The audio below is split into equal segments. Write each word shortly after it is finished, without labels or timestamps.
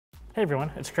Hey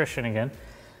everyone, it's Christian again.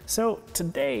 So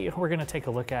today we're going to take a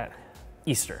look at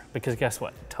Easter, because guess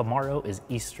what? Tomorrow is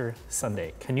Easter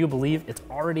Sunday. Can you believe it's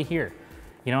already here?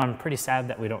 You know, I'm pretty sad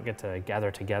that we don't get to gather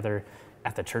together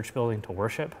at the church building to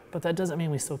worship, but that doesn't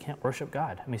mean we still can't worship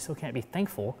God, and we still can't be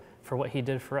thankful for what he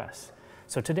did for us.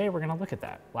 So today we're going to look at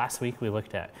that. Last week we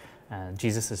looked at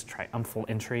Jesus' triumphal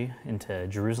entry into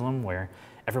Jerusalem, where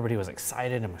everybody was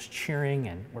excited and was cheering,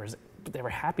 and they were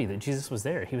happy that Jesus was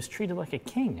there. He was treated like a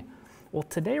king. Well,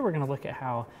 today we're going to look at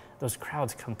how those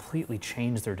crowds completely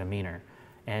changed their demeanor,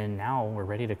 and now we're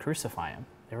ready to crucify him.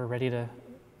 They were ready to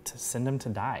send him to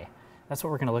die. That's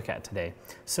what we're going to look at today.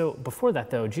 So before that,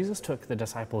 though, Jesus took the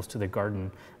disciples to the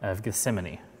Garden of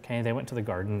Gethsemane. Okay, they went to the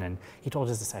garden, and he told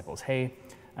his disciples, hey,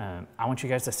 I want you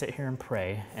guys to sit here and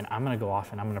pray, and I'm going to go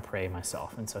off and I'm going to pray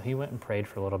myself. And so he went and prayed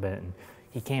for a little bit, and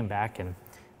he came back, and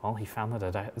well, he found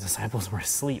that the disciples were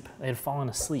asleep. They had fallen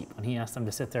asleep when he asked them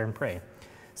to sit there and pray.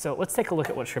 So let's take a look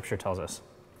at what Scripture tells us.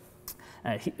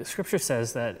 Scripture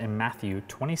says that in Matthew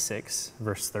 26,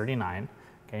 verse 39,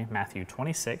 okay, Matthew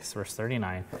 26, verse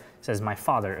 39, says, my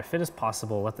Father, if it is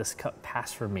possible, let this cup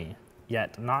pass from me,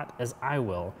 yet not as I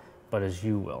will, but as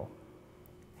you will.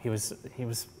 He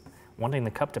was wanting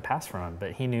the cup to pass from him,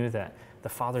 but he knew that the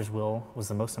Father's will was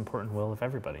the most important will of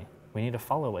everybody. We need to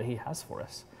follow what he has for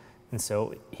us. And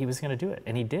so he was going to do it,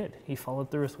 and he did. He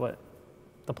followed through with what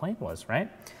the plan was,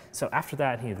 right? So after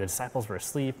that, the disciples were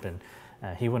asleep, and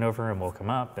he went over and woke them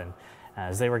up, and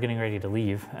as they were getting ready to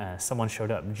leave, someone showed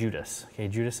up, Judas. Okay,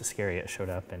 Judas Iscariot showed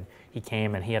up, and he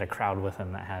came, and he had a crowd with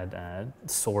him that had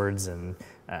swords and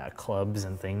clubs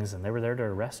and things, and they were there to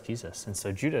arrest Jesus. And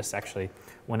so Judas actually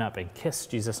went up and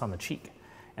kissed Jesus on the cheek,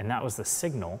 and that was the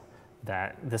signal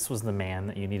that this was the man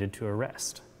that you needed to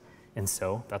arrest. And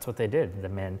so that's what they did. The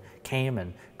men came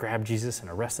and grabbed Jesus and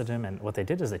arrested him, and what they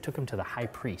did is they took him to the high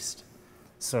priest.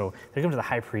 So they took him to the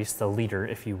high priest, the leader,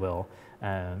 if you will,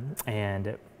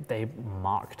 and they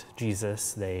mocked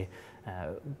Jesus.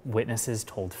 Witnesses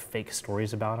told fake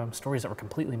stories about him, stories that were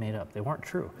completely made up. They weren't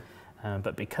true.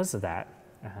 But because of that,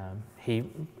 he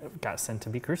got sent to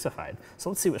be crucified. So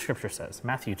let's see what Scripture says.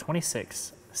 Matthew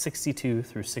 26, 62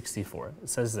 through 64. It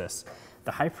says this,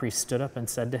 the high priest stood up and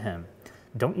said to him,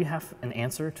 don't you have an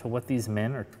answer to what these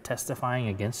men are testifying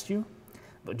against you?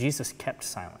 But Jesus kept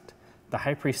silent. The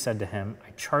high priest said to him,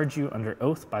 I charge you under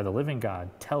oath by the living God,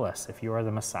 tell us if you are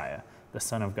the Messiah, the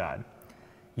Son of God.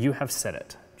 You have said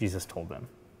it, Jesus told them.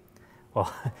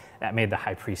 Well, that made the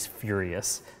high priest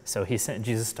furious. So he sent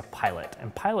Jesus to Pilate,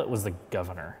 and Pilate was the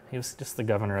governor. He was just the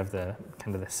governor of the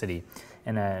city.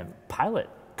 And Pilate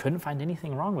couldn't find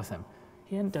anything wrong with him.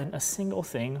 He hadn't done a single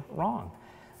thing wrong.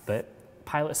 But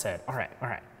Pilate said, all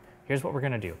right, here's what we're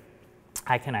going to do.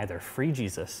 I can either free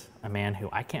Jesus, a man who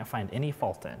I can't find any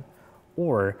fault in,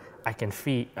 or I can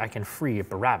free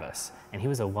Barabbas, and he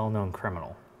was a well-known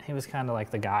criminal. He was kind of like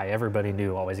the guy everybody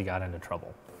knew always got into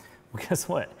trouble. Well, guess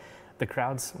what? The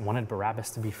crowds wanted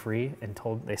Barabbas to be free, and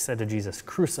they said to Jesus,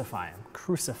 crucify him,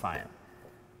 crucify him.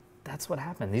 That's what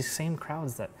happened. These same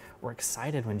crowds that were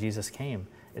excited when Jesus came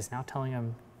is now telling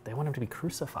him they want him to be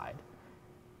crucified.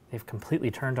 They've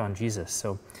completely turned on Jesus.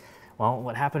 So, well,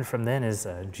 what happened from then is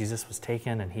Jesus was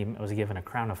taken, and he was given a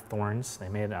crown of thorns. They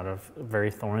made it out of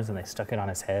very thorns, and they stuck it on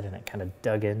his head, and it kind of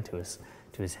dug into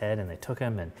his head, and they took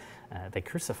him and they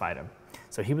crucified him.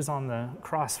 So he was on the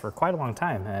cross for quite a long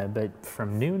time, but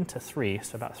from noon to 3,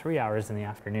 so about 3 hours in the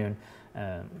afternoon,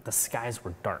 the skies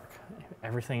were dark.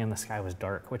 Everything in the sky was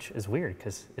dark, which is weird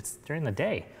because it's during the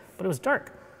day, but it was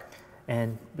dark,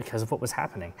 and because of what was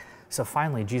happening. So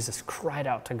finally, Jesus cried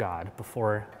out to God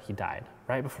before he died.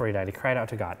 Right before he died, he cried out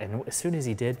to God. And as soon as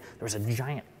he did, there was a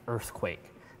giant earthquake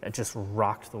that just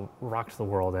rocked the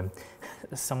world. And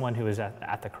someone who was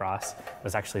at the cross,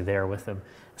 was actually there with him,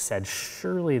 said,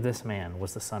 surely this man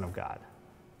was the Son of God.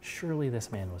 Surely this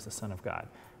man was the Son of God.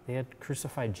 They had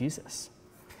crucified Jesus.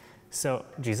 So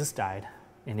Jesus died,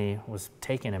 and he was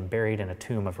taken and buried in a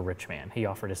tomb of a rich man. He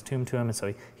offered his tomb to him, and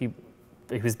so he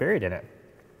was buried in it.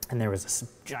 And there was this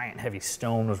giant heavy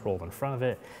stone was rolled in front of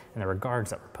it, and there were guards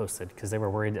that were posted because they were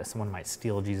worried that someone might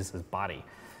steal Jesus' body.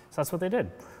 So that's what they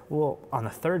did. Well, on the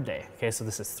third day, okay, so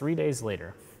this is 3 days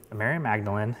later, Mary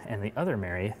Magdalene and the other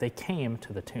Mary, they came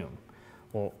to the tomb.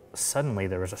 Well, suddenly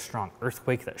there was a strong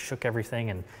earthquake that shook everything,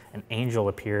 and an angel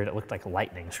appeared. It looked like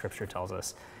lightning, Scripture tells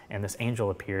us. And this angel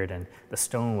appeared, and the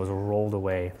stone was rolled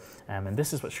away. And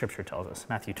this is what Scripture tells us,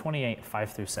 Matthew 28,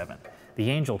 5 through 7. The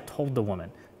angel told the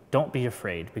woman, don't be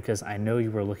afraid, because I know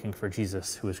you were looking for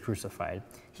Jesus who was crucified.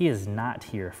 He is not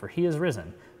here, for he is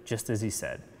risen, just as he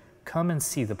said. Come and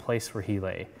see the place where he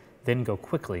lay. Then go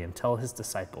quickly and tell his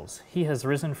disciples, he has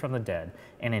risen from the dead,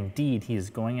 and indeed he is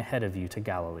going ahead of you to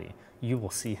Galilee. You will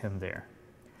see him there."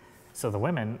 So the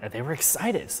women, they were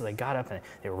excited. So they got up and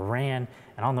they ran,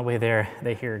 and on the way there,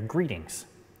 they hear greetings.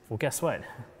 Well, guess what?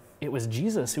 It was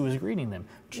Jesus who was greeting them.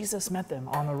 Jesus met them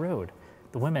on the road.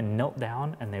 The women knelt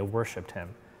down and they worshiped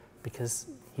him because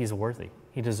he's worthy.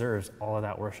 He deserves all of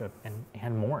that worship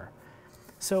and more.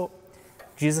 So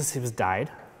Jesus, he was died,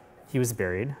 he was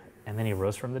buried, and then he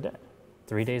rose from the dead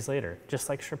 3 days later, just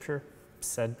like Scripture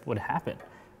said would happen,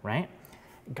 right?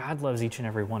 God loves each and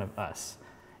every one of us.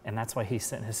 And that's why he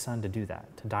sent his son to do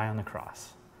that, to die on the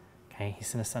cross. Okay? He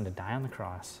sent his son to die on the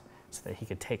cross so that he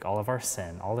could take all of our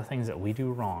sin, all the things that we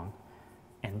do wrong,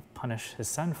 and punish his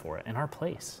son for it in our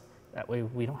place. That way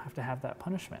we don't have to have that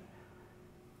punishment.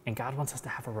 And God wants us to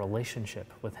have a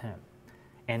relationship with him.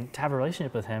 And to have a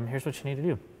relationship with him, here's what you need to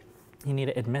do. You need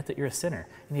to admit that you're a sinner.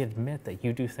 You need to admit that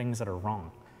you do things that are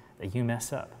wrong, that you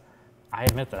mess up. I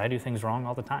admit that I do things wrong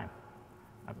all the time.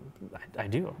 I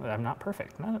do. I'm not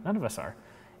perfect. None of us are.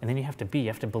 And then you have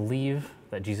to believe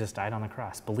that Jesus died on the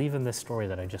cross. Believe in this story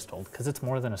that I just told, because it's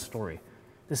more than a story.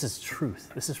 This is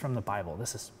truth. This is from the Bible.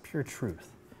 This is pure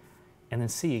truth. And then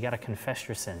C, you got to confess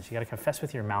your sins. You got to confess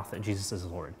with your mouth that Jesus is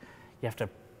Lord. You have to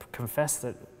confess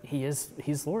that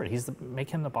he's Lord.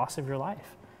 Make him the boss of your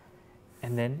life.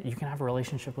 And then you can have a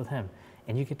relationship with him.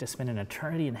 And you get to spend an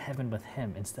eternity in heaven with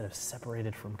him instead of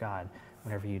separated from God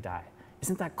whenever you die.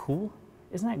 Isn't that cool?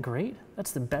 Isn't that great?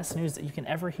 That's the best news that you can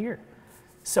ever hear.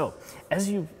 So as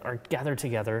you are gathered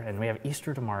together and we have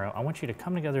Easter tomorrow, I want you to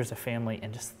come together as a family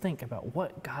and just think about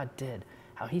what God did,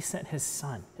 how he sent his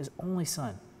son, his only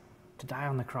son, to die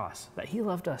on the cross, that he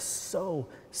loved us so,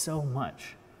 so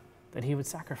much that he would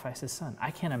sacrifice his son. I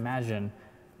can't imagine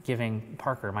giving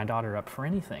Parker, my daughter, up for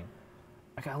anything.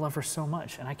 Like, I love her so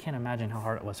much, and I can't imagine how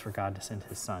hard it was for God to send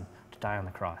his son to die on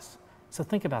the cross. So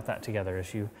think about that together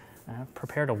as you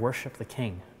prepare to worship the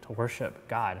King, to worship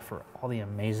God for all the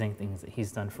amazing things that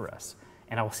he's done for us.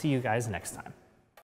 And I will see you guys next time.